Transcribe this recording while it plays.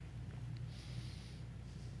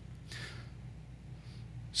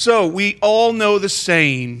So, we all know the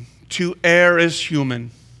saying, to err is human.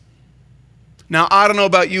 Now, I don't know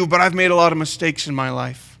about you, but I've made a lot of mistakes in my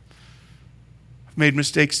life. I've made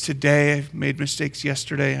mistakes today. I've made mistakes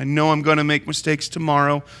yesterday. I know I'm going to make mistakes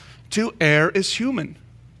tomorrow. To err is human.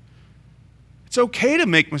 It's okay to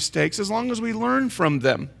make mistakes as long as we learn from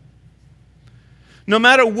them. No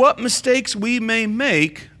matter what mistakes we may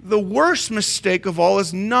make, the worst mistake of all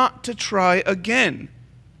is not to try again.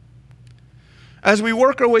 As we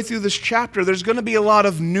work our way through this chapter, there's going to be a lot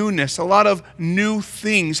of newness, a lot of new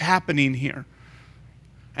things happening here.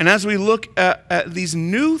 And as we look at these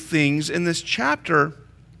new things in this chapter,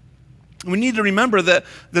 we need to remember that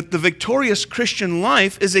the victorious Christian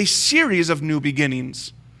life is a series of new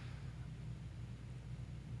beginnings.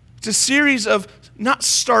 It's a series of not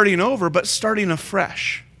starting over, but starting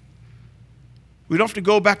afresh. We don't have to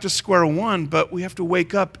go back to square one, but we have to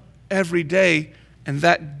wake up every day and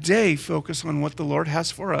that day focus on what the Lord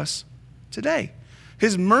has for us today.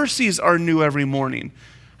 His mercies are new every morning.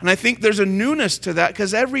 And I think there's a newness to that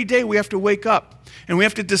because every day we have to wake up and we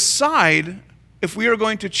have to decide if we are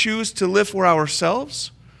going to choose to live for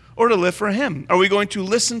ourselves or to live for Him. Are we going to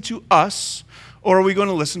listen to us or are we going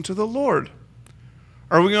to listen to the Lord?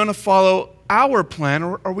 Are we going to follow our plan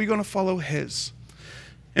or are we going to follow His?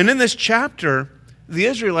 And in this chapter, the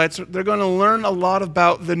Israelites, they're going to learn a lot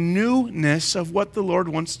about the newness of what the Lord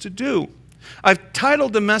wants to do. I've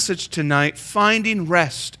titled the message tonight, Finding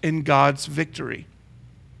Rest in God's Victory.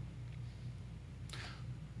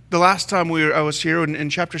 The last time I was here in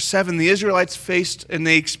chapter 7, the Israelites faced and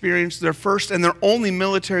they experienced their first and their only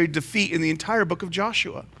military defeat in the entire book of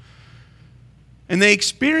Joshua. And they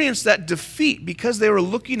experienced that defeat because they were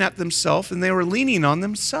looking at themselves and they were leaning on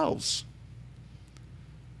themselves.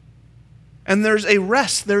 And there's a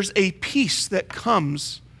rest, there's a peace that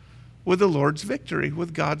comes with the Lord's victory,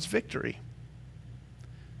 with God's victory.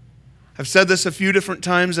 I've said this a few different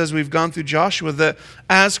times as we've gone through Joshua, that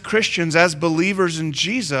as Christians, as believers in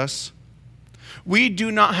Jesus, we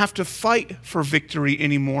do not have to fight for victory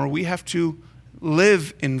anymore. We have to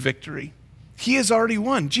live in victory. He has already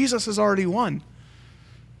won. Jesus has already won.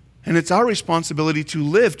 And it's our responsibility to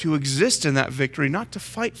live, to exist in that victory, not to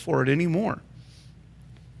fight for it anymore.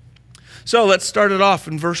 So let's start it off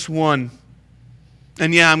in verse 1.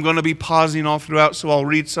 And I'm going to be pausing all throughout, so I'll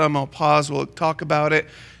read some, I'll pause, we'll talk about it,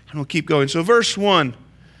 and we'll keep going. So verse 1.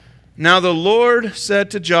 Now the Lord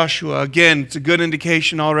said to Joshua, again, it's a good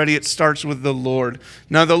indication already, it starts with the Lord.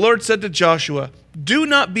 Now the Lord said to Joshua, do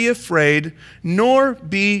not be afraid, nor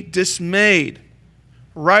be dismayed.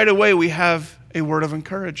 Right away we have a word of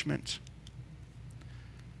encouragement.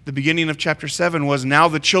 The beginning of chapter 7 was now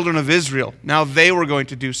the children of Israel. Now they were going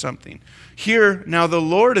to do something. Here, now the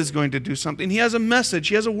Lord is going to do something. He has a message.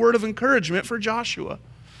 He has a word of encouragement for Joshua.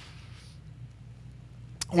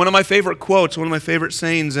 One of my favorite quotes, one of my favorite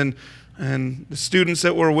sayings, and the students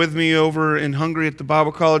that were with me over in Hungary at the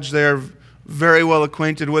Bible College, they're very well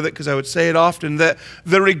acquainted with it because I would say it often, that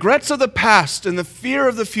the regrets of the past and the fear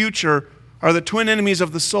of the future are the twin enemies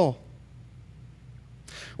of the soul.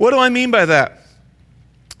 What do I mean by that?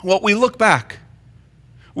 Well, we look back.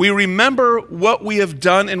 We remember what we have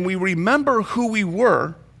done and we remember who we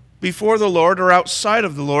were before the Lord or outside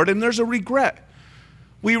of the Lord, and there's a regret.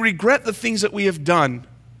 We regret the things that we have done.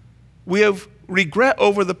 We have regret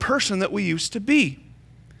over the person that we used to be.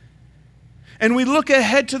 And we look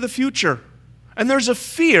ahead to the future, and there's a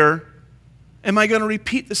fear, am I going to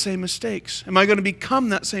repeat the same mistakes? Am I going to become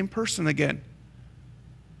that same person again?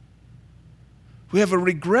 We have a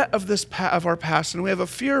regret of our past, and we have a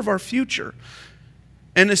fear of our future.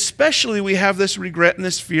 And especially we have this regret and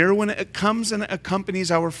this fear when it comes and it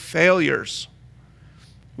accompanies our failures.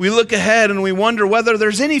 We look ahead and we wonder whether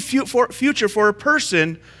there's any future for a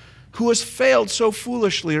person who has failed so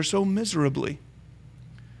foolishly or so miserably.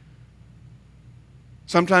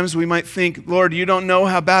 Sometimes we might think, Lord, you don't know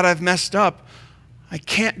how bad I've messed up. I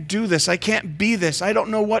can't do this. I can't be this. I don't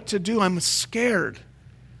know what to do. I'm scared.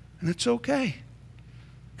 And it's okay.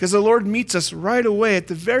 Because the Lord meets us right away at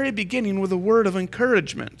the very beginning with a word of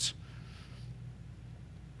encouragement.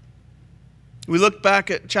 We look back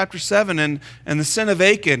at chapter 7 and the sin of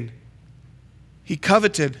Achan. He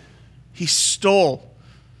coveted. He stole.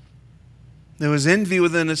 There was envy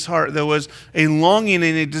within his heart. There was a longing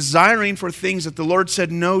and a desiring for things that the Lord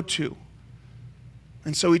said no to.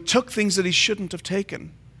 And so he took things that he shouldn't have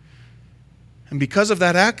taken. And because of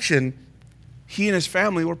that action, he and his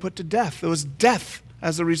family were put to death. There was death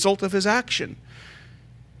as a result of his action.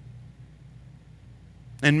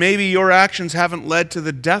 And maybe your actions haven't led to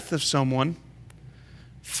the death of someone,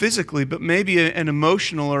 physically, but maybe an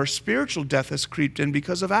emotional or a spiritual death has creeped in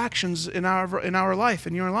because of actions in our life,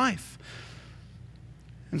 in your life.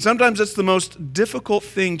 And sometimes it's the most difficult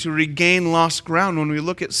thing to regain lost ground when we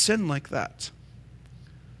look at sin like that.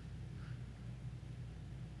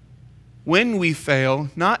 When we fail,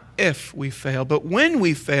 not if we fail, but when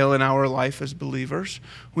we fail in our life as believers,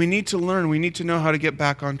 we need to learn, we need to know how to get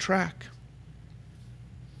back on track.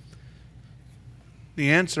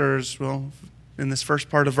 The answer is, well, in this first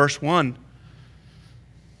part of verse 1.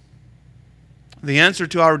 The answer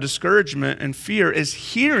to our discouragement and fear is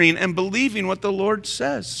hearing and believing what the Lord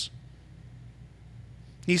says.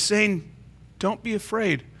 He's saying, don't be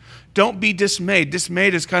afraid. Don't be dismayed.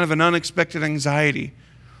 Dismayed is kind of an unexpected anxiety.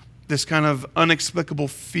 This kind of inexplicable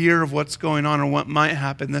fear of what's going on or what might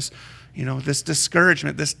happen. This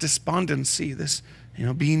discouragement, this despondency, this,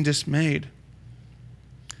 being dismayed.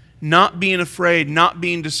 Not being afraid, not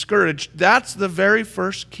being discouraged, that's the very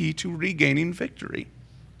first key to regaining victory.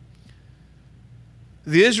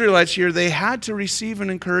 The Israelites here, they had to receive an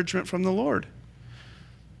encouragement from the Lord.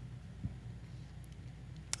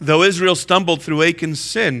 Though Israel stumbled through Achan's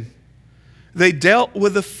sin, they dealt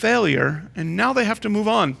with a failure, and now they have to move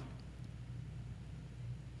on.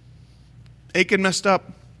 Achan messed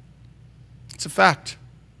up. It's a fact.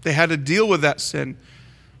 They had to deal with that sin.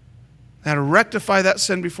 They had to rectify that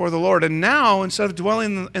sin before the Lord. And now, instead of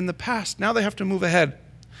dwelling in the past, now they have to move ahead.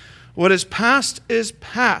 What is past is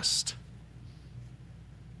past.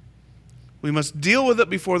 We must deal with it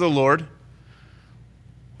before the Lord.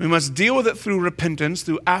 We must deal with it through repentance,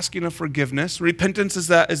 through asking of forgiveness. Repentance is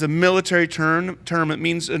a military term. It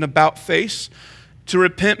means an about face. To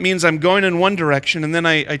repent means I'm going in one direction, and then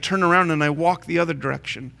I turn around and I walk the other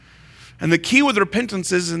direction. And the key with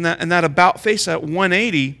repentance is in that about face at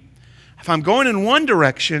 180, if I'm going in one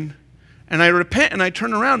direction and I repent and I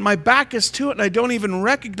turn around, my back is to it and I don't even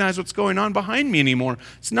recognize what's going on behind me anymore.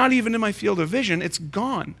 It's not even in my field of vision. It's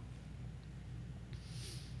gone.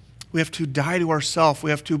 We have to die to ourselves.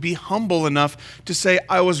 We have to be humble enough to say,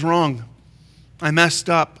 I was wrong. I messed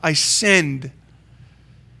up. I sinned.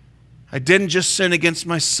 I didn't just sin against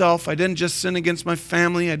myself. I didn't just sin against my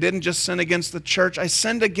family. I didn't just sin against the church. I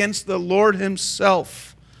sinned against the Lord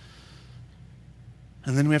himself.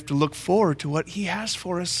 And then we have to look forward to what he has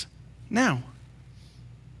for us now.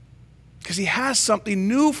 Because he has something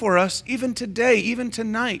new for us even today, even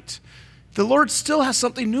tonight. The Lord still has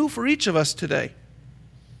something new for each of us today.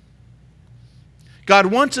 God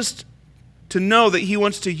wants us to know that he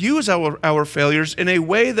wants to use our failures in a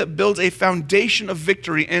way that builds a foundation of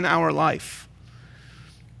victory in our life.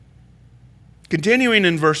 Continuing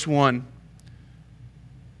in verse 1,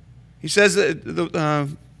 he says,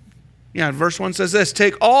 verse 1 says this,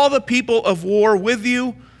 take all the people of war with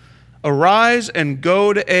you, arise and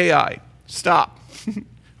go to Ai. Stop.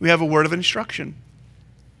 We have a word of instruction.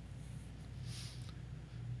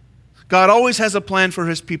 God always has a plan for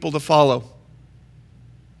his people to follow.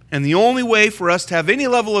 And the only way for us to have any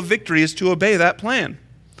level of victory is to obey that plan,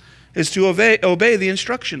 is to obey the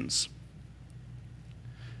instructions.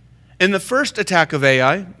 In the first attack of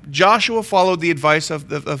Ai, Joshua followed the advice of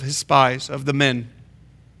his spies, of the men.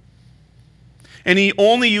 And he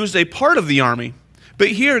only used a part of the army. But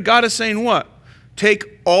here, God is saying what?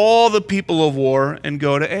 Take all the people of war and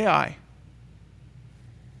go to Ai.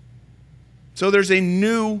 So there's a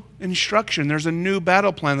new instruction. There's a new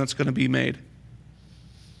battle plan that's going to be made.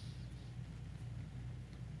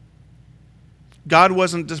 God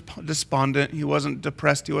wasn't despondent. He wasn't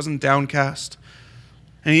depressed. He wasn't downcast.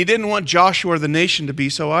 And he didn't want Joshua or the nation to be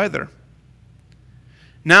so either.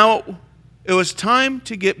 Now, it was time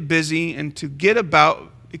to get busy and to get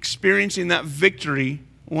about experiencing that victory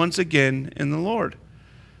once again in the Lord.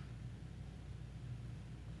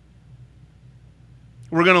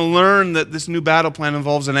 We're going to learn that this new battle plan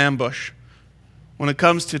involves an ambush. When it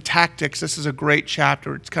comes to tactics, this is a great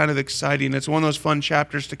chapter. It's kind of exciting. It's one of those fun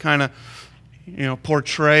chapters to kind of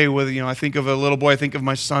portray with, I think of a little boy, I think of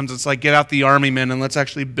my sons. It's like, get out the army, men, and let's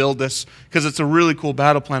actually build this, because it's a really cool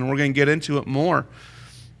battle plan. We're going to get into it more.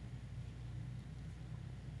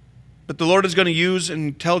 But the Lord is going to use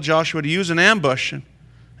and tell Joshua to use an ambush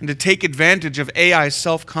and to take advantage of Ai's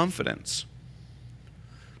self-confidence.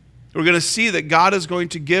 We're going to see that God is going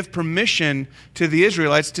to give permission to the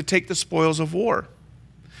Israelites to take the spoils of war.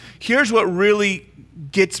 Here's what really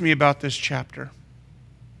gets me about this chapter.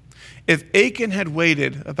 If Achan had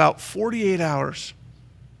waited about 48 hours,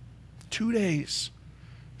 2 days,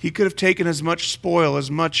 he could have taken as much spoil, as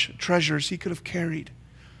much treasure as he could have carried.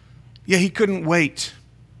 Yet he couldn't wait.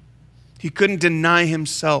 He couldn't deny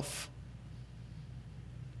himself.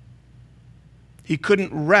 He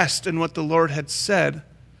couldn't rest in what the Lord had said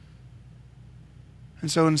And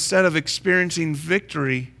so instead of experiencing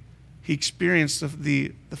victory, he experienced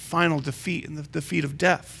the final defeat and the defeat of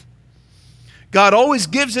death. God always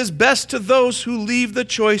gives his best to those who leave the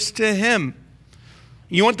choice to him.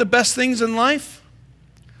 You want the best things in life?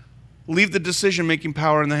 Leave the decision-making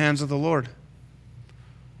power in the hands of the Lord.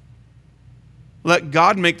 Let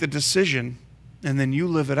God make the decision, and then you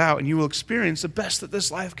live it out, and you will experience the best that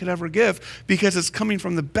this life could ever give, because it's coming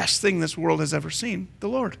from the best thing this world has ever seen, the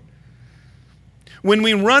Lord. When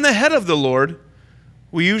we run ahead of the Lord,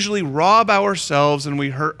 we usually rob ourselves and we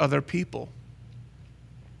hurt other people.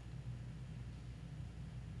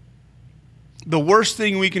 The worst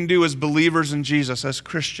thing we can do as believers in Jesus, as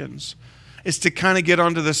Christians, is to kind of get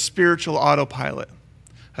onto the spiritual autopilot.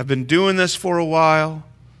 I've been doing this for a while.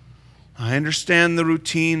 I understand the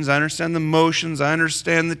routines. I understand the motions. I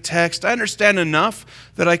understand the text. I understand enough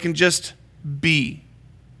that I can just be.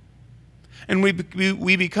 And we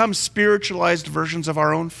become spiritualized versions of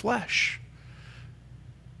our own flesh.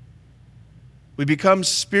 We become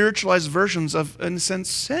spiritualized versions of, in a sense,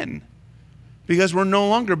 sin. Because we're no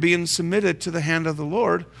longer being submitted to the hand of the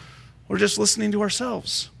Lord. We're just listening to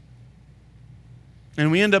ourselves.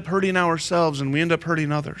 And we end up hurting ourselves, and we end up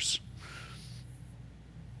hurting others.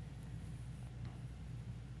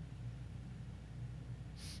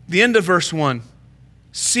 The end of verse 1.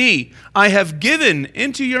 See, I have given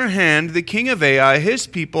into your hand the king of Ai, his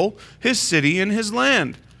people, his city, and his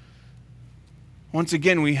land. Once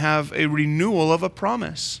again, we have a renewal of a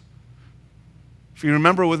promise. If you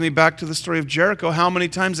remember with me back to the story of Jericho, how many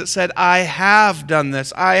times it said, I have done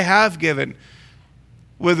this, I have given.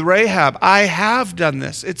 With Rahab, I have done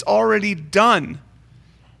this. It's already done.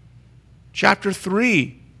 Chapter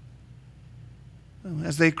 3,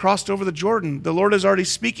 as they crossed over the Jordan, the Lord is already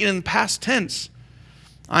speaking in past tense.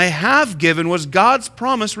 I have given was God's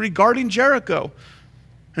promise regarding Jericho.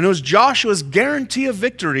 And it was Joshua's guarantee of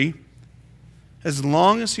victory as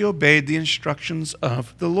long as he obeyed the instructions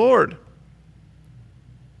of the Lord.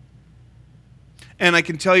 And I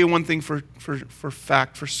can tell you one thing for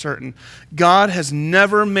fact, for certain. God has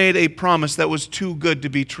never made a promise that was too good to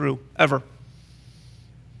be true, ever.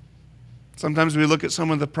 Sometimes we look at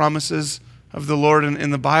some of the promises of the Lord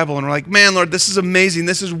in the Bible and we're like, man, Lord, this is amazing.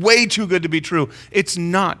 This is way too good to be true. It's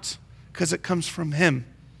not, because it comes from him.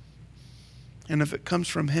 And if it comes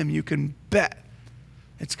from him, you can bet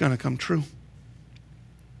it's going to come true.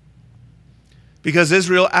 Because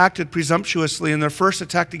Israel acted presumptuously in their first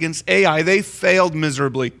attack against Ai, they failed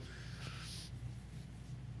miserably.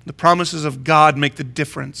 The promises of God make the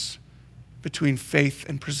difference between faith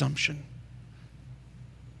and presumption.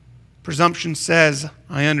 Presumption says,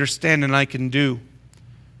 I understand and I can do.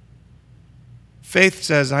 Faith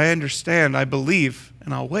says, I understand, I believe,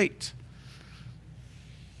 and I'll wait.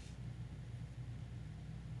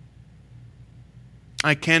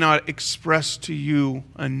 I cannot express to you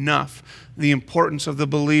enough the importance of the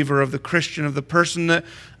believer, of the Christian, of the person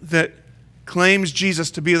that claims Jesus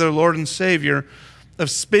to be their Lord and Savior, of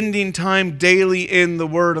spending time daily in the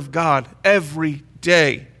Word of God every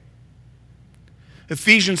day.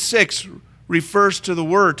 Ephesians 6 refers to the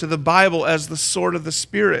Word, to the Bible, as the sword of the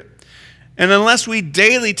Spirit. And unless we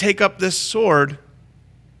daily take up this sword,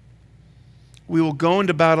 we will go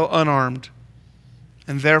into battle unarmed.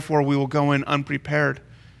 And therefore we will go in unprepared.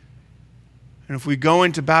 And if we go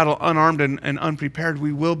into battle unarmed and unprepared,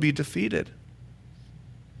 we will be defeated.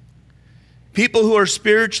 People who are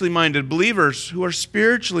spiritually minded, believers who are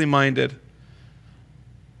spiritually minded,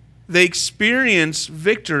 they experience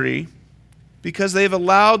victory because they've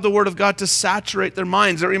allowed the Word of God to saturate their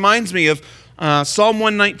minds. It reminds me of Psalm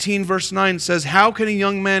 119 verse 9 says, how can a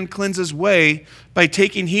young man cleanse his way? By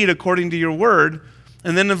taking heed according to your word.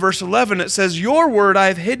 And then in verse 11 it says, your word I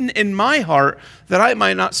have hidden in my heart that I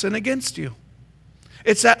might not sin against you.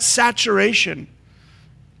 It's that saturation.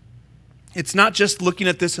 It's not just looking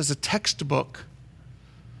at this as a textbook,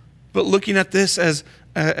 but looking at this as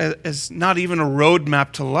not even a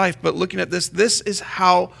roadmap to life, but looking at this is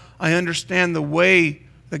how I understand the way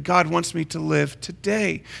that God wants me to live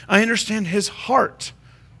today. I understand his heart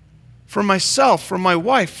for myself, for my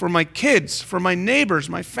wife, for my kids, for my neighbors,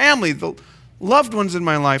 my family, the loved ones in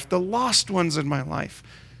my life, the lost ones in my life.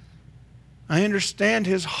 I understand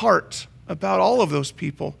his heart about all of those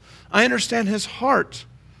people. I understand his heart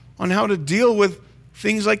on how to deal with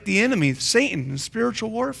things like the enemy, Satan, and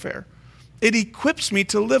spiritual warfare. It equips me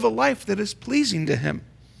to live a life that is pleasing to him.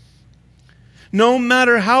 No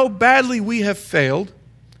matter how badly we have failed,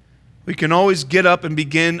 we can always get up and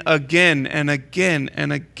begin again and again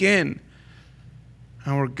and again.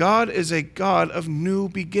 Our God is a God of new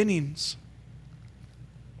beginnings.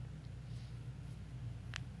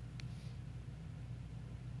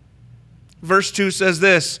 Verse 2 says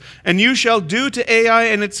this, "And you shall do to Ai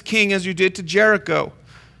and its king as you did to Jericho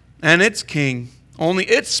and its king. Only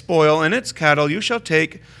its spoil and its cattle you shall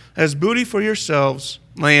take as booty for yourselves.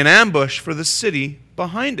 Lay an ambush for the city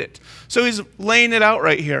behind it." So he's laying it out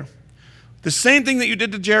right here. The same thing that you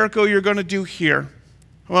did to Jericho, you're going to do here.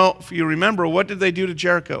 Well, if you remember, what did they do to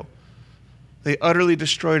Jericho? They utterly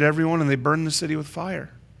destroyed everyone and they burned the city with fire.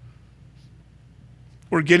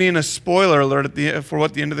 We're getting a spoiler alert for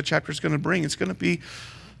what the end of the chapter is going to bring. It's going to be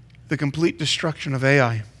the complete destruction of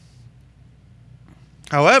Ai.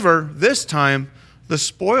 However, this time, the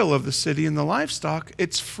spoil of the city and the livestock,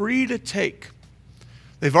 it's free to take.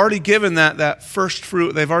 They've already given that first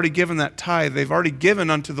fruit. They've already given that tithe. They've already given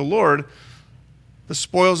unto the Lord the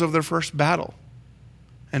spoils of their first battle.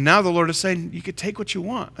 And now the Lord is saying, you could take what you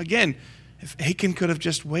want. Again, if Achan could have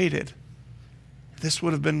just waited, this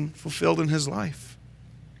would have been fulfilled in his life.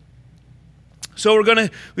 So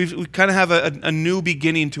we kind of have a new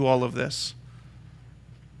beginning to all of this.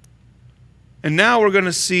 And now we're going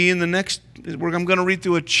to see in the next, I'm going to read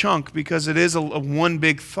through a chunk because it is a one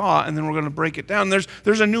big thought, and then we're going to break it down.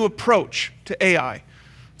 There's a new approach to Ai.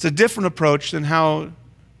 It's a different approach than how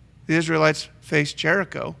the Israelites faced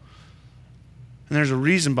Jericho. And there's a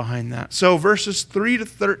reason behind that. So verses 3 to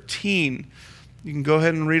 13, you can go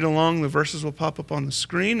ahead and read along. The verses will pop up on the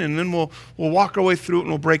screen, and then we'll walk our way through it and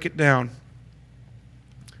we'll break it down.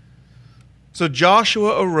 So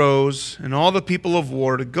Joshua arose and all the people of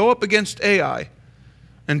war to go up against Ai.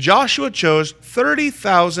 And Joshua chose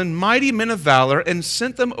 30,000 mighty men of valor and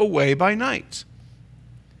sent them away by night.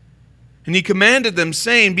 And he commanded them,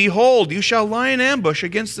 saying, "Behold, you shall lie in ambush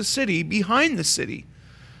against the city, behind the city.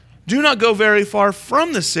 Do not go very far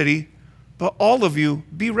from the city, but all of you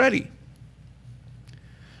be ready.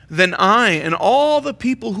 Then I and all the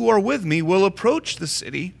people who are with me will approach the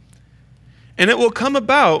city, and it will come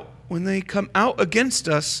about when they come out against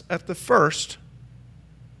us at the first,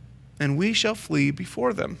 and we shall flee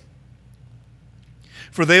before them.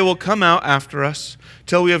 For they will come out after us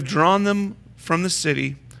till we have drawn them from the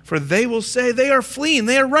city. For they will say, they are fleeing,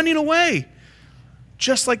 they are running away,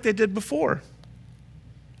 just like they did before.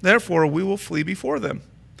 Therefore we will flee before them.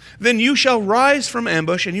 Then you shall rise from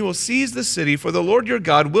ambush, and you will seize the city, for the Lord your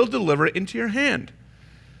God will deliver it into your hand.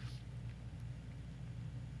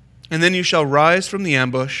 And then you shall rise from the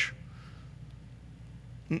ambush,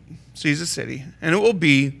 seize the city, and it will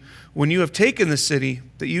be, when you have taken the city,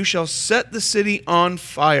 that you shall set the city on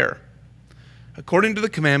fire. According to the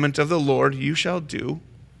commandment of the Lord you shall do.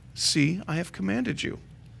 See, I have commanded you."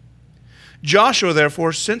 Joshua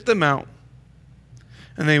therefore sent them out,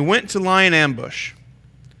 and they went to lie in ambush.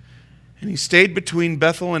 And he stayed between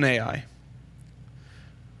Bethel and Ai,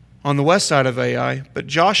 on the west side of Ai. But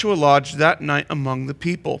Joshua lodged that night among the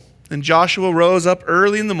people. And Joshua rose up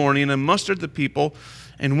early in the morning and mustered the people,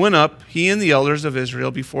 and went up, he and the elders of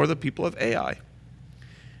Israel, before the people of Ai.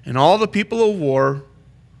 And all the people of war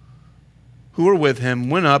who were with him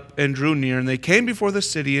went up and drew near, and they came before the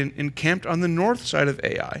city and encamped on the north side of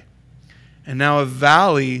Ai. And now a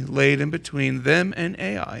valley laid in between them and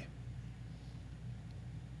Ai.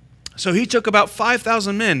 So he took about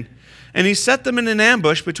 5,000 men, and he set them in an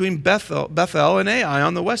ambush between Bethel and Ai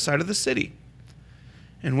on the west side of the city.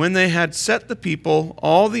 And when they had set the people,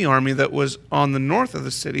 all the army that was on the north of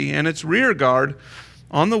the city and its rear guard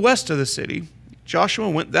on the west of the city, Joshua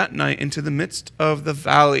went that night into the midst of the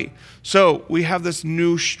valley. So we have this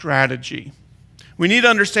new strategy. We need to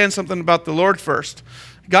understand something about the Lord first.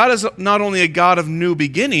 God is not only a God of new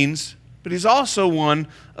beginnings, but he's also one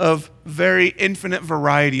of very infinite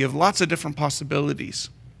variety, of lots of different possibilities.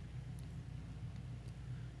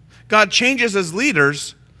 God changes as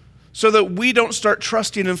leaders so that we don't start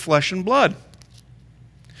trusting in flesh and blood.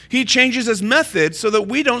 He changes his methods so that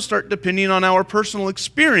we don't start depending on our personal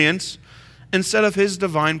experience instead of his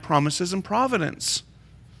divine promises and providence.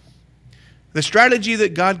 The strategy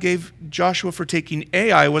that God gave Joshua for taking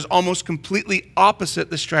Ai was almost completely opposite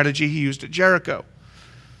the strategy he used at Jericho.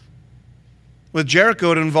 With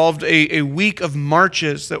Jericho, it involved a week of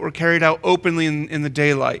marches that were carried out openly in the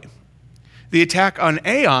daylight. The attack on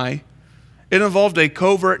Ai, it involved a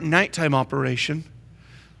covert nighttime operation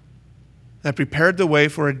that prepared the way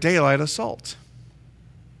for a daylight assault.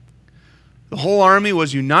 The whole army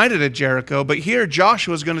was united at Jericho, but here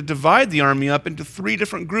Joshua is going to divide the army up into 3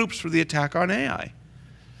 different groups for the attack on Ai.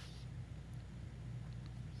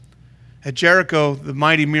 At Jericho, the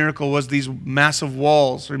mighty miracle was these massive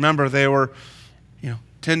walls. Remember, they were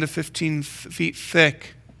 10 to 15 feet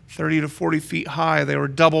thick, 30 to 40 feet high. They were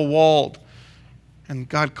double walled, and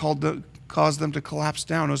God caused them to collapse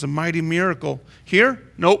down. It was a mighty miracle. Here,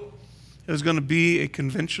 nope. It It was going to be a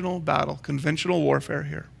conventional battle, conventional warfare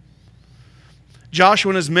here.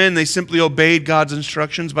 Joshua and his men, they simply obeyed God's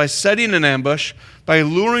instructions by setting an ambush, by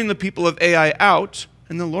luring the people of Ai out,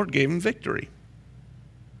 and the Lord gave them victory.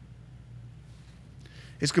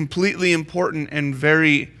 It's completely important and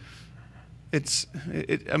I'm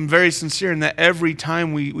very sincere in that every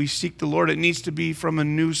time we seek the Lord, it needs to be from a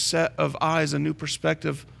new set of eyes, a new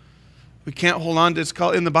perspective. We can't hold on to, it's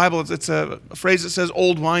called, in the Bible, it's a phrase that says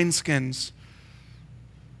old wineskins.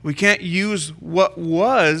 We can't use what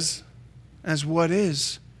was as what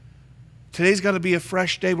is. Today's got to be a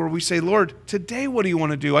fresh day where we say, Lord, today what do you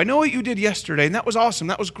want to do? I know what you did yesterday, and that was awesome,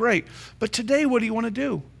 that was great. But today what do you want to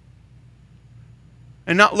do?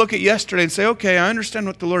 And not look at yesterday and say, okay, I understand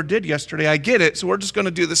what the Lord did yesterday. I get it, so we're just going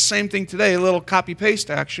to do the same thing today, a little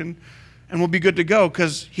copy-paste action, and we'll be good to go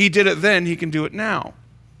because he did it then, he can do it now.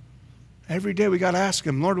 Every day we got to ask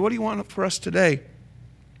him, Lord, what do you want for us today?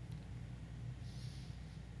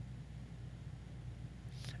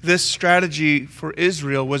 This strategy for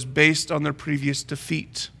Israel was based on their previous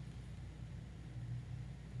defeat.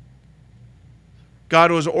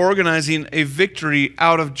 God was organizing a victory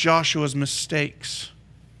out of Joshua's mistakes.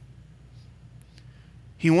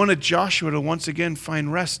 He wanted Joshua to once again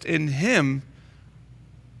find rest in him.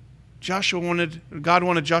 God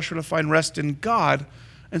wanted Joshua to find rest in God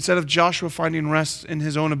instead of Joshua finding rest in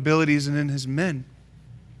his own abilities and in his men.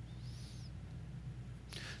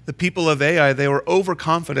 The people of Ai, they were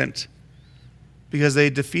overconfident because they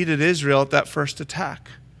defeated Israel at that first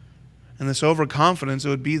attack. And this overconfidence, it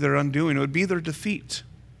would be their undoing. It would be their defeat.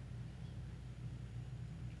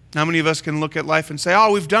 How many of us can look at life and say,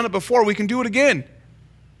 oh, we've done it before, we can do it again?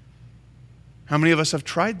 How many of us have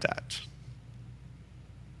tried that?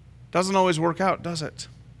 Doesn't always work out, does it?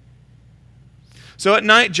 So at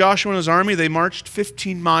night, Joshua and his army, they marched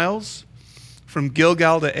 15 miles from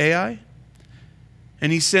Gilgal to Ai.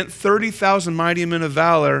 And he sent 30,000 mighty men of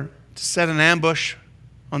valor to set an ambush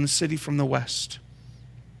on the city from the west.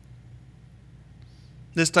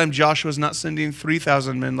 This time Joshua is not sending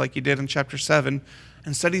 3,000 men like he did in chapter 7.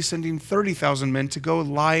 Instead, he's sending 30,000 men to go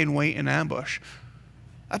lie in wait in ambush.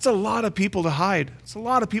 That's a lot of people to hide. It's a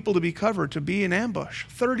lot of people to be covered, to be in ambush.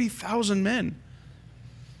 30,000 men.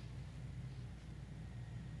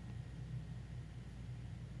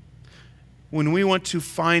 When we want to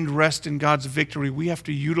find rest in God's victory, we have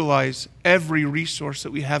to utilize every resource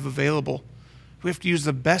that we have available. We have to use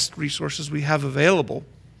the best resources we have available.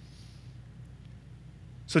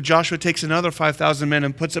 So Joshua takes another 5,000 men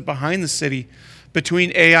and puts it behind the city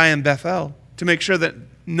between Ai and Bethel to make sure that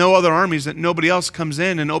no other armies, that nobody else comes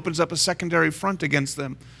in and opens up a secondary front against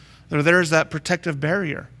them. There's that protective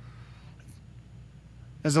barrier.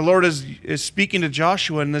 As the Lord is speaking to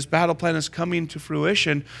Joshua and this battle plan is coming to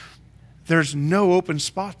fruition, there's no open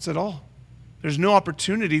spots at all. There's no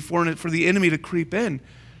opportunity for the enemy to creep in.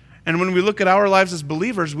 And when we look at our lives as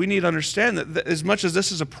believers, we need to understand that as much as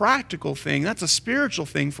this is a practical thing, that's a spiritual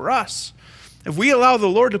thing for us. If we allow the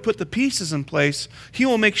Lord to put the pieces in place, he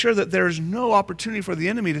will make sure that there is no opportunity for the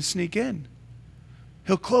enemy to sneak in.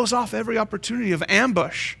 He'll close off every opportunity of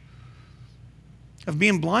ambush, of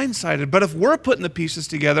being blindsided. But if we're putting the pieces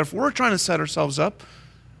together, if we're trying to set ourselves up,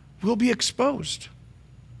 we'll be exposed.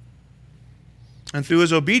 And through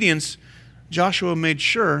his obedience, Joshua made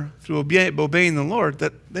sure, through obeying the Lord,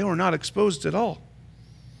 that they were not exposed at all.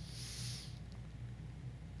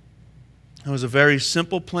 It was a very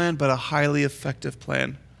simple plan, but a highly effective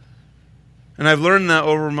plan. And I've learned that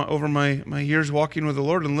over my years walking with the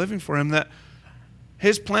Lord and living for him, that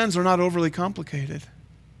his plans are not overly complicated.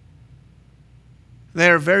 They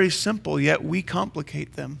are very simple, yet we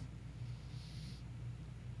complicate them.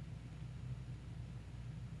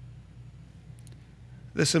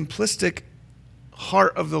 The simplistic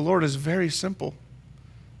heart of the Lord is very simple.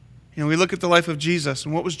 You know, we look at the life of Jesus,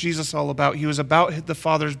 and what was Jesus all about? He was about the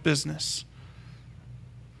Father's business.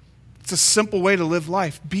 It's a simple way to live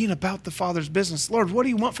life, being about the Father's business. Lord, what do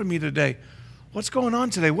you want from me today? What's going on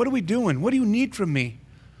today? What are we doing? What do you need from me?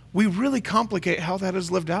 We really complicate how that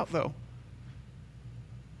is lived out, though.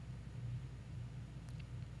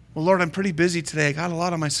 Well, Lord, I'm pretty busy today. I got a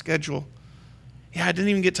lot on my schedule. Yeah, I didn't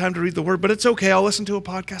even get time to read the Word, but it's okay. I'll listen to a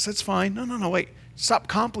podcast. That's fine. No, wait. Stop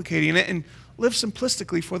complicating it and live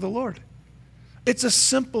simplistically for the Lord. It's a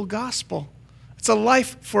simple gospel. It's a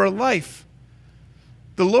life for a life.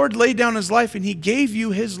 The Lord laid down his life and he gave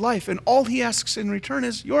you his life, and all he asks in return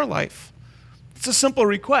is your life. It's a simple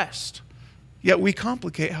request, yet we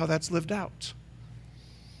complicate how that's lived out.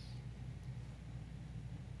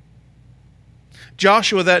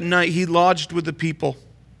 Joshua that night, he lodged with the people.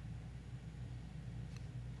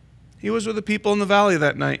 He was with the people in the valley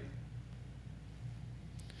that night.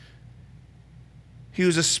 He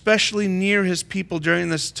was especially near his people during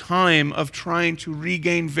this time of trying to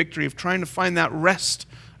regain victory, of trying to find that rest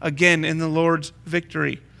again in the Lord's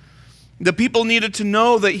victory. The people needed to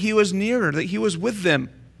know that he was nearer, that he was with them.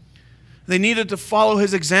 They needed to follow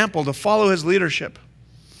his example, to follow his leadership.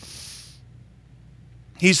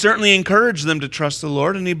 He certainly encouraged them to trust the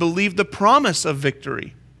Lord, and he believed the promise of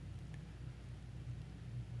victory.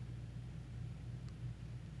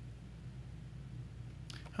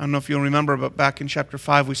 I don't know if you'll remember, but back in chapter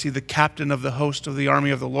 5, we see the captain of the host of the army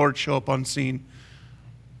of the Lord show up on scene.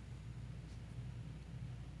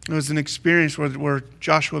 It was an experience where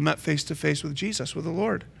Joshua met face to face with Jesus, with the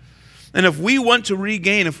Lord. And if we want to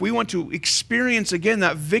regain, if we want to experience again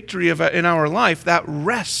that victory in our life, that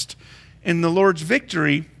rest in the Lord's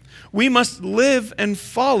victory, we must live and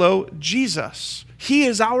follow Jesus. He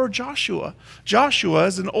is our Joshua. Joshua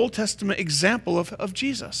is an Old Testament example of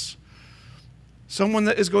Jesus. Someone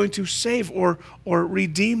that is going to save or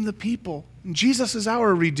redeem the people. Jesus is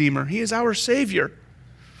our Redeemer. He is our Savior.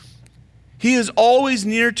 He is always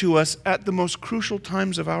near to us at the most crucial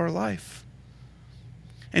times of our life.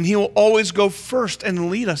 And he will always go first and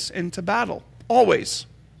lead us into battle. Always.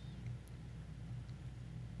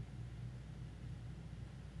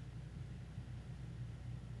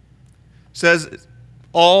 It says,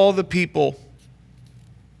 all the people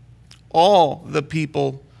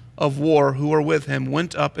of war who were with him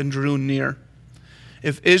went up and drew near.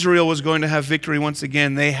 If Israel was going to have victory once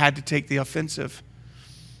again, they had to take the offensive.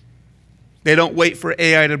 They don't wait for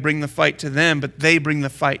Ai to bring the fight to them, but they bring the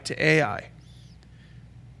fight to Ai.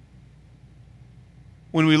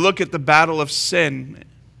 When we look at the battle of sin,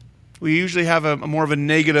 we usually have a more of a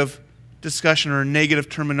negative discussion or a negative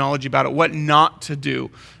terminology about it. What not to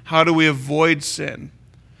do. How do we avoid sin?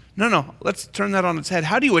 No, let's turn that on its head.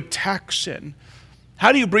 How do you attack sin?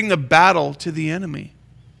 How do you bring the battle to the enemy?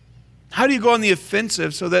 How do you go on the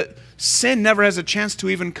offensive so that sin never has a chance to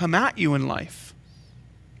even come at you in life?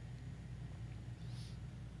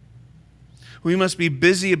 We must be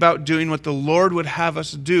busy about doing what the Lord would have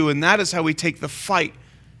us do, and that is how we take the fight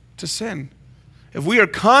to sin. If we are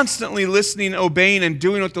constantly listening, obeying, and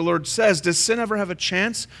doing what the Lord says, does sin ever have a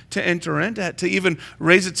chance to enter in, to even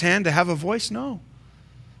raise its hand, to have a voice? No.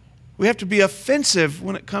 We have to be offensive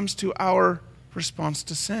when it comes to our response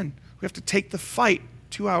to sin. We have to take the fight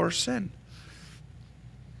to our sin.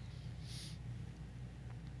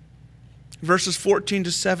 Verses 14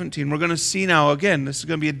 to 17, we're going to see now, again, this is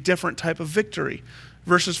going to be a different type of victory.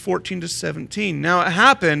 Verses 14 to 17. Now it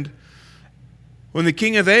happened when the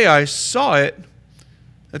king of Ai saw it,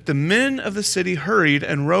 that the men of the city hurried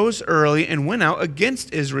and rose early and went out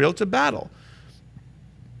against Israel to battle.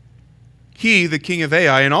 He, the king of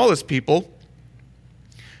Ai, and all his people,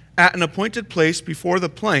 at an appointed place before the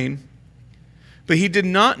plain, but he did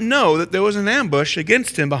not know that there was an ambush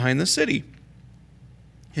against him behind the city.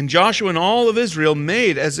 And Joshua and all of Israel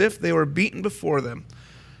made as if they were beaten before them,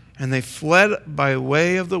 and they fled by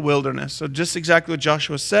way of the wilderness. So just exactly what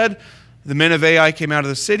Joshua said, the men of Ai came out of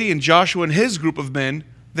the city, and Joshua and his group of men,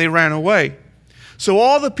 they ran away. So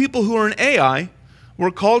all the people who were in Ai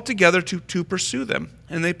were called together to pursue them.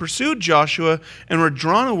 And they pursued Joshua and were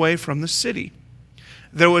drawn away from the city.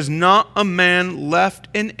 There was not a man left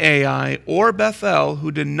in Ai or Bethel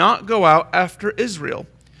who did not go out after Israel.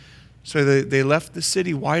 So they left the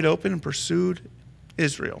city wide open and pursued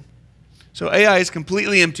Israel. So Ai is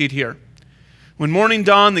completely emptied here. When morning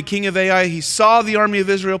dawned, the king of Ai, he saw the army of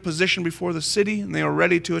Israel positioned before the city, and they were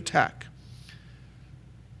ready to attack.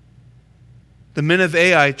 The men of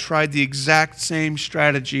Ai tried the exact same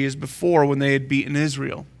strategy as before when they had beaten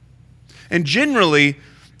Israel. And generally,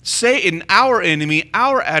 Satan, our enemy,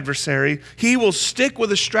 our adversary, he will stick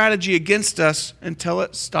with a strategy against us until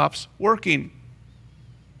it stops working.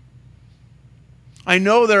 I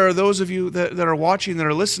know there are those of you that are watching, that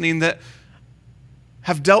are listening, that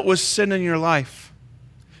have dealt with sin in your life.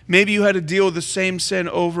 Maybe you had to deal with the same sin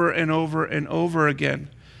over and over and over again.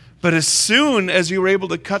 But as soon as you were able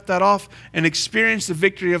to cut that off and experience the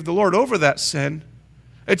victory of the Lord over that sin,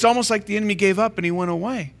 it's almost like the enemy gave up and he went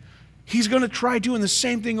away. He's going to try doing the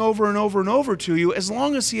same thing over and over and over to you as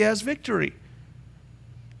long as he has victory.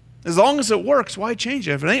 As long as it works, why change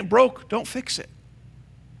it? If it ain't broke, don't fix it.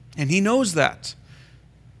 And he knows that.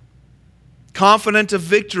 Confident of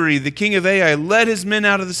victory, the king of Ai led his men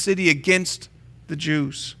out of the city against the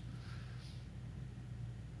Jews.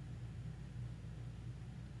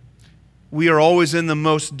 We are always in the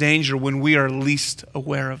most danger when we are least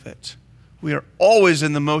aware of it. We are always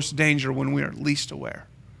in the most danger when we are least aware.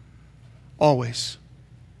 Always.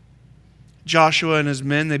 Joshua and his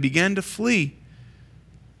men, they began to flee.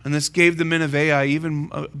 And this gave the men of Ai even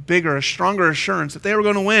a bigger, a stronger assurance that they were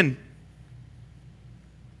going to win.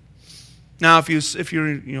 Now, if you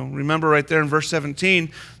remember right there in verse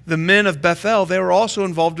 17, the men of Bethel, they were also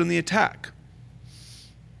involved in the attack.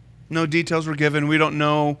 No details were given. We don't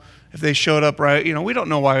know if they showed up right. We don't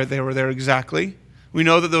know why they were there exactly. We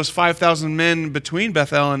know that there was 5,000 men between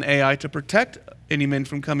Bethel and Ai to protect any men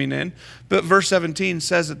from coming in. But verse 17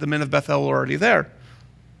 says that the men of Bethel were already there.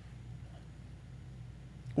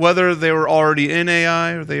 Whether they were already in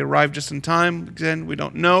Ai or they arrived just in time, again, we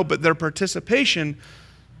don't know. But their participation,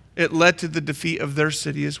 it led to the defeat of their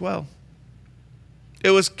city as well.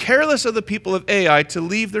 It was careless of the people of Ai to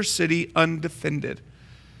leave their city undefended.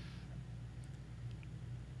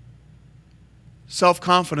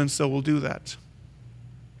 Self-confidence, though, will do that.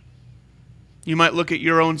 You might look at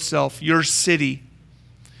your own self, your city.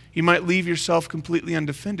 You might leave yourself completely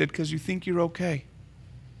undefended because you think you're okay.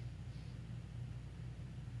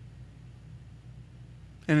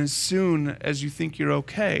 And as soon as you think you're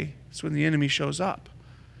okay, it's when the enemy shows up.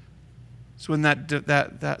 It's when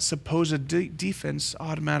that supposed defense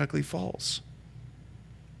automatically falls.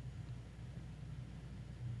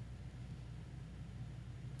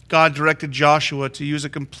 God directed Joshua to use a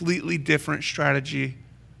completely different strategy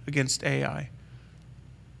against Ai.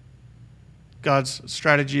 God's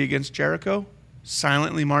strategy against Jericho: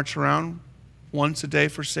 silently march around once a day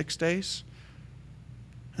for 6 days.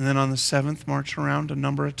 And then on the 7th, march around a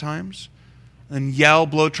number of times. And then yell,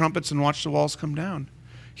 blow trumpets, and watch the walls come down.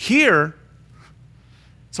 Here,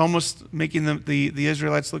 it's almost making the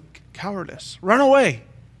Israelites look cowardice. Run away.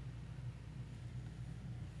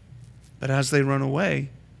 But as they run away,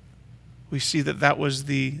 we see that was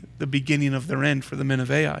the beginning of their end for the men of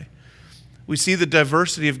Ai. We see the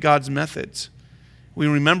diversity of God's methods. We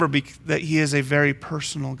remember that He is a very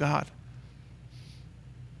personal God.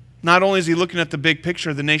 Not only is He looking at the big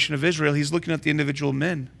picture of the nation of Israel, He's looking at the individual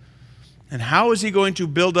men. And how is He going to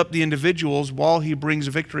build up the individuals while He brings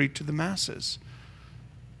victory to the masses?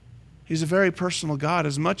 He's a very personal God.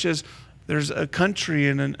 As much as there's a country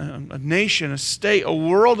and a nation, a state, a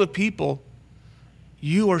world of people,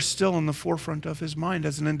 you are still in the forefront of His mind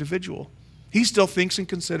as an individual. He still thinks and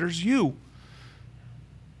considers you.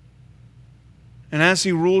 And as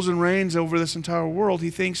He rules and reigns over this entire world, He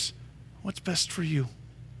thinks, what's best for you?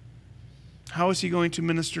 How is He going to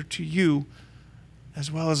minister to you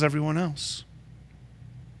as well as everyone else?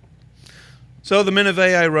 So the men of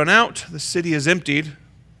Ai run out. The city is emptied.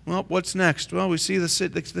 Well, what's next? Well, we see the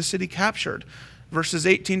city captured. Verses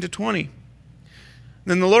 18 to 20.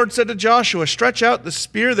 Then the Lord said to Joshua, "Stretch out the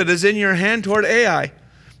spear that is in your hand toward Ai,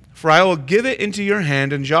 for I will give it into your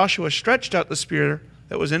hand." And Joshua stretched out the spear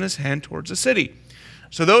that was in his hand towards the city.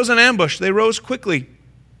 So those in ambush, they rose quickly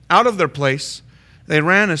out of their place. They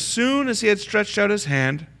ran as soon as he had stretched out his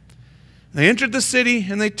hand. They entered the city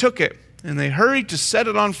and they took it, and they hurried to set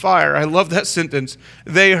it on fire. I love that sentence.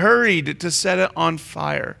 They hurried to set it on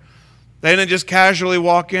fire. They didn't just casually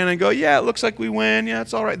walk in and go, yeah, it looks like we win. Yeah,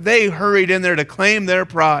 it's all right. They hurried in there to claim their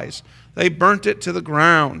prize. They burnt it to the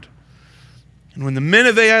ground. And when the men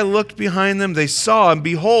of Ai looked behind them, they saw, and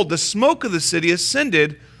behold, the smoke of the city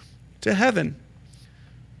ascended to heaven.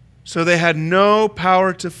 So they had no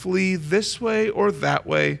power to flee this way or that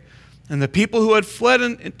way. And the people who had fled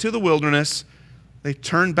into the wilderness, they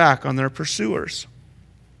turned back on their pursuers.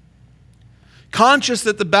 Conscious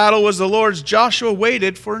that the battle was the Lord's, Joshua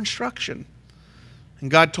waited for instruction. And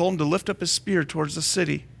God told him to lift up his spear towards the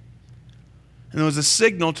city. And there was a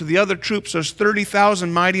signal to the other troops, those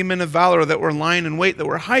 30,000 mighty men of valor that were lying in wait, that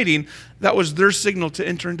were hiding. That was their signal to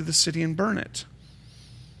enter into the city and burn it.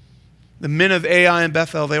 The men of Ai and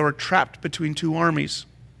Bethel, they were trapped between two armies.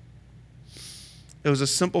 It was a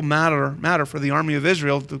simple matter for the army of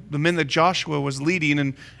Israel. The men that Joshua was leading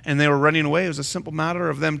and they were running away. It was a simple matter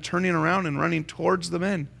of them turning around and running towards the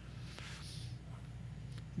men.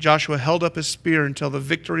 Joshua held up his spear until the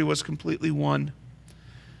victory was completely won.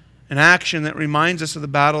 An action that reminds us of the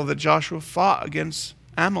battle that Joshua fought against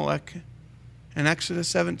Amalek in Exodus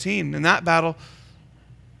 17. In that battle,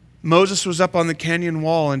 Moses was up on the canyon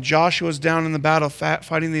wall and Joshua was down in the battle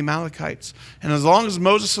fighting the Amalekites. And as long as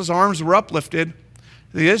Moses' arms were uplifted,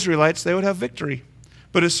 the Israelites, they would have victory.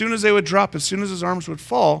 But as soon as they would drop, as soon as his arms would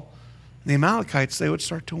fall, the Amalekites, they would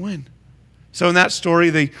start to win. So in that story,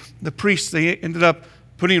 the priests, they ended up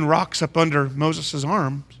putting rocks up under Moses'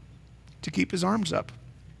 arms to keep his arms up.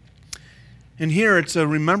 And here it's a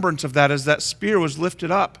remembrance of that as that spear was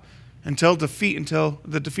lifted up until the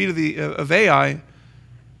defeat of Ai,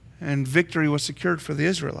 and victory was secured for the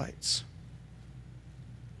Israelites.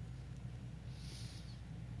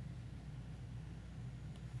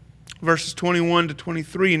 verses 21 to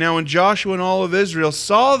 23. Now when Joshua and all of Israel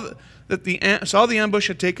saw the ambush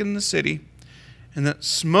had taken the city, and that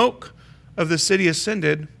smoke of the city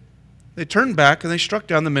ascended, they turned back and they struck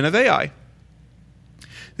down the men of Ai.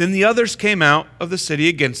 Then the others came out of the city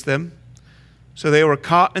against them, so they were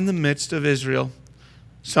caught in the midst of Israel,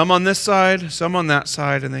 some on this side, some on that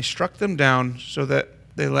side, and they struck them down so that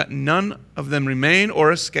they let none of them remain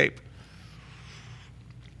or escape.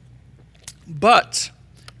 But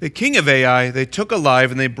the king of Ai they took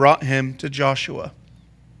alive, and they brought him to Joshua.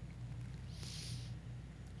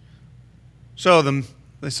 So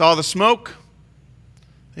they saw the smoke,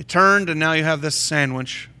 they turned, and now you have this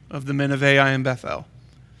sandwich of the men of Ai and Bethel.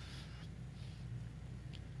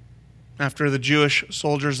 After the Jewish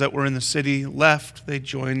soldiers that were in the city left, they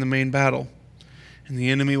joined the main battle. And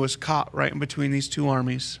the enemy was caught right in between these two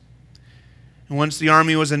armies. And once the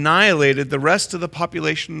army was annihilated, the rest of the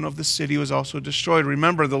population of the city was also destroyed.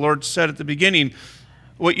 Remember, the Lord said at the beginning,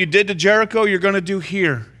 what you did to Jericho, you're going to do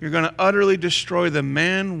here. You're going to utterly destroy the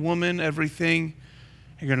man, woman, everything.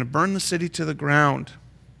 You're going to burn the city to the ground.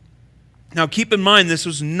 Now keep in mind, this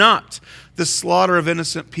was not the slaughter of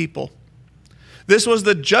innocent people. This was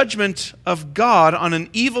the judgment of God on an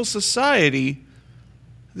evil society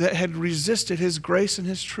that had resisted His grace and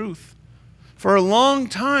His truth. For a long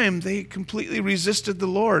time, they completely resisted the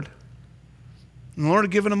Lord. And the Lord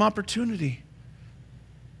had given them opportunity.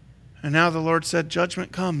 And now the Lord said,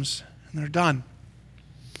 judgment comes, and they're done.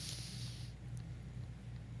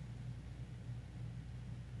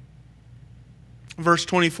 Verse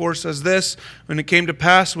 24 says this, when it came to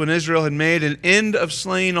pass, when Israel had made an end of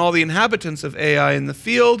slaying all the inhabitants of Ai in the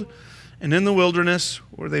field and in the wilderness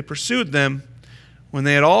where they pursued them, when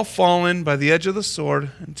they had all fallen by the edge of the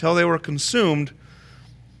sword until they were consumed,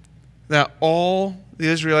 that all the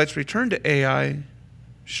Israelites returned to Ai,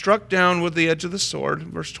 struck down with the edge of the sword.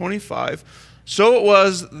 Verse 25, so it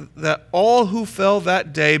was that all who fell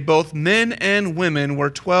that day, both men and women,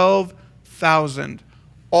 were 12,000.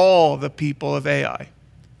 All the people of Ai.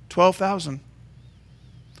 12,000.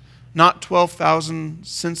 Not 12,000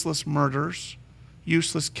 senseless murders,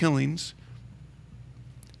 useless killings.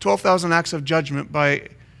 12,000 acts of judgment by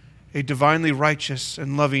a divinely righteous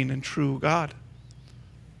and loving and true God.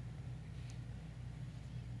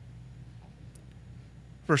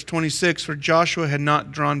 Verse 26, for Joshua had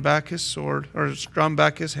not drawn back his sword, or drawn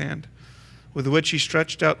back his hand, with which he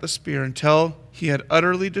stretched out the spear, until he had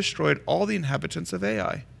utterly destroyed all the inhabitants of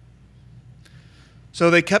Ai. So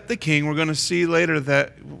they kept the king. We're going to see later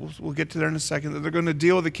that, we'll get to there in a second, that they're going to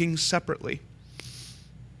deal with the king separately.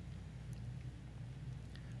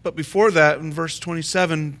 But before that, in verse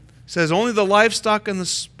 27, it says, only the livestock and the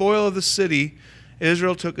spoil of the city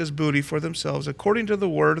Israel took as booty for themselves, according to the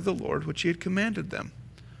word of the Lord, which He had commanded them.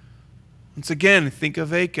 Once again, think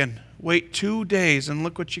of Achan. Wait 2 days and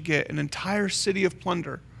look what you get, an entire city of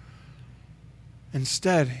plunder.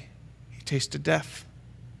 Instead, he tasted death.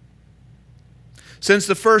 Since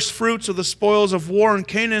the first fruits of the spoils of war in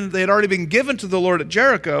Canaan, they had already been given to the Lord at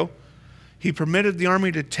Jericho, He permitted the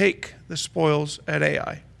army to take the spoils at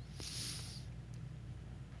Ai.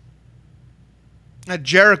 At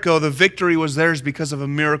Jericho, the victory was theirs because of a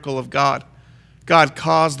miracle of God. God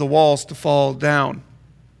caused the walls to fall down.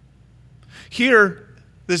 Here,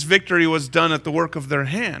 this victory was done at the work of their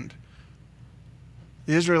hand.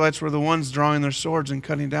 The Israelites were the ones drawing their swords and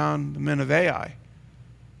cutting down the men of Ai,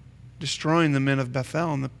 destroying the men of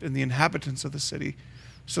Bethel and the inhabitants of the city.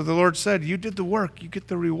 So the Lord said, you did the work, you get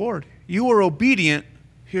the reward. You were obedient,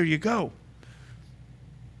 here you go.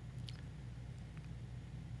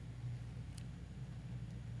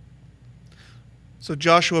 So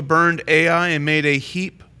Joshua burned Ai and made a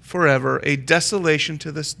heap forever, a desolation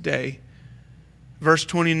to this day. Verse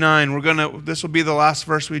 29, this will be the last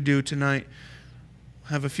verse we do tonight.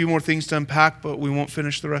 I have a few more things to unpack, but we won't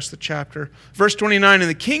finish the rest of the chapter. Verse 29, and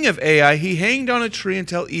the king of Ai, he hanged on a tree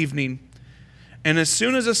until evening. And as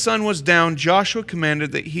soon as the sun was down, Joshua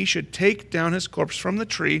commanded that he should take down his corpse from the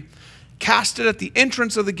tree, cast it at the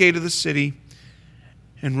entrance of the gate of the city,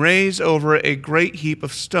 and raise over it a great heap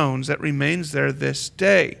of stones that remains there this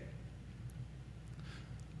day.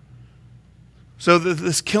 So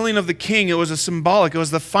this killing of the king, it was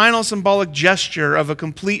the final symbolic gesture of a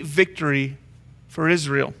complete victory for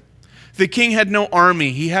Israel. The king had no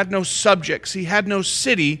army, he had no subjects, he had no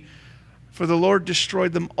city, for the Lord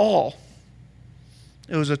destroyed them all.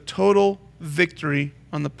 It was a total victory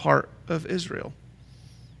on the part of Israel.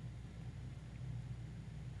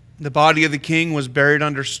 The body of the king was buried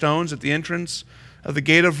under stones at the entrance of the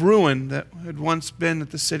gate of ruin that had once been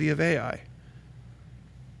at the city of Ai.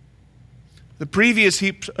 The previous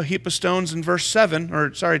heap of stones in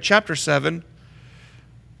chapter 7,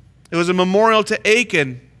 it was a memorial to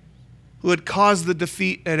Achan, who had caused the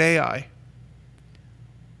defeat at Ai.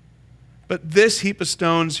 But this heap of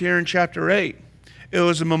stones here in chapter 8, it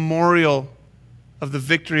was a memorial of the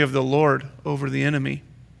victory of the Lord over the enemy.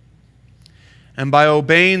 And by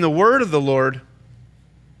obeying the word of the Lord,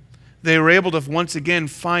 they were able to once again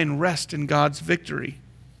find rest in God's victory.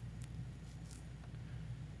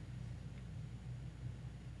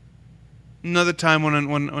 Another time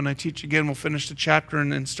when I teach again, we'll finish the chapter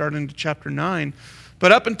and start into chapter 9.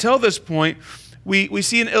 But up until this point, we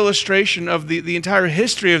see an illustration of the entire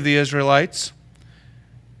history of the Israelites,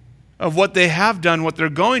 of what they have done, what they're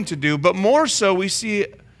going to do, but more so we see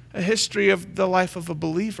a history of the life of a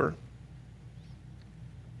believer.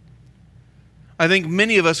 I think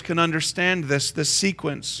many of us can understand this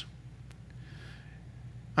sequence.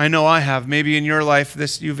 I know I have. Maybe in your life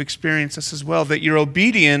you've experienced this as well, that your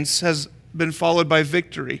obedience has been followed by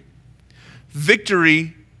victory.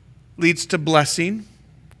 Victory leads to blessing.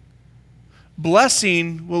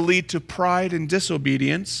 Blessing will lead to pride and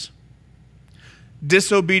disobedience.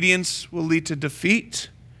 Disobedience will lead to defeat.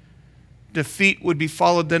 Defeat would be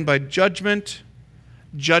followed then by judgment.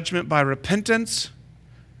 Judgment by repentance.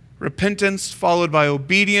 Repentance followed by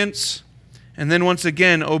obedience. And then once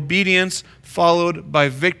again, obedience followed by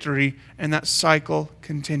victory. And that cycle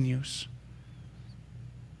continues.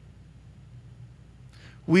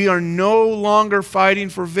 We are no longer fighting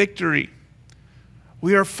for victory.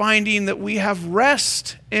 We are finding that we have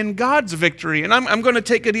rest in God's victory. And I'm going to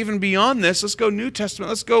take it even beyond this. Let's go New Testament.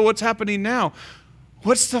 Let's go what's happening now.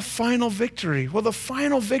 What's the final victory? Well, the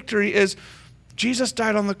final victory is Jesus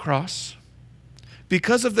died on the cross.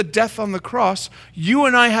 Because of the death on the cross, you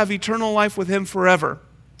and I have eternal life with him forever.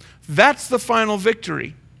 That's the final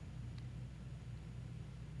victory.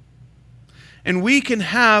 And we can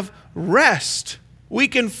have rest. We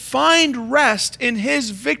can find rest in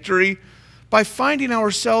his victory by finding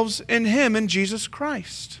ourselves in him, in Jesus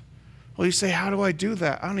Christ. Well, you say, how do I do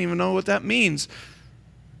that? I don't even know what that means.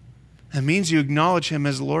 It means you acknowledge him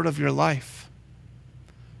as Lord of your life.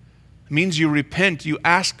 It means you repent. You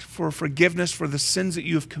ask for forgiveness for the sins that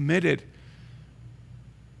you have committed.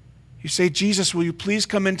 You say, Jesus, will you please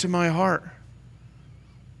come into my heart?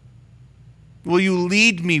 Will you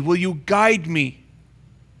lead me? Will you guide me?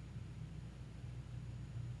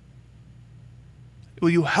 Will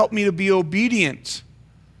you help me to be obedient?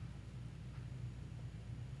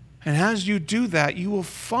 And as you do that, you will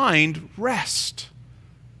find rest.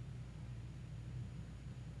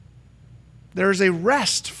 There is a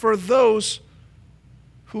rest for those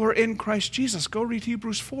who are in Christ Jesus. Go read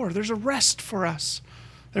Hebrews 4. There's a rest for us.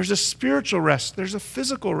 There's a spiritual rest. There's a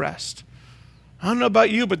physical rest. I don't know about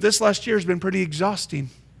you, but this last year has been pretty exhausting.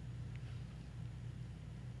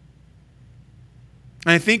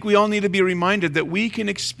 And I think we all need to be reminded that we can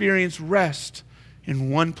experience rest in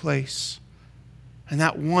one place. And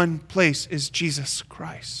that one place is Jesus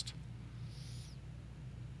Christ.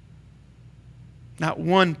 That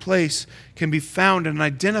one place can be found in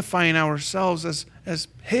identifying ourselves as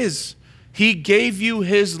his. He gave you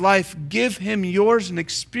his life. Give him yours and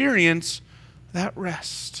experience that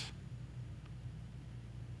rest.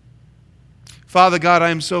 Father God, I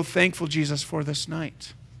am so thankful, Jesus, for this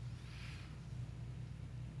night.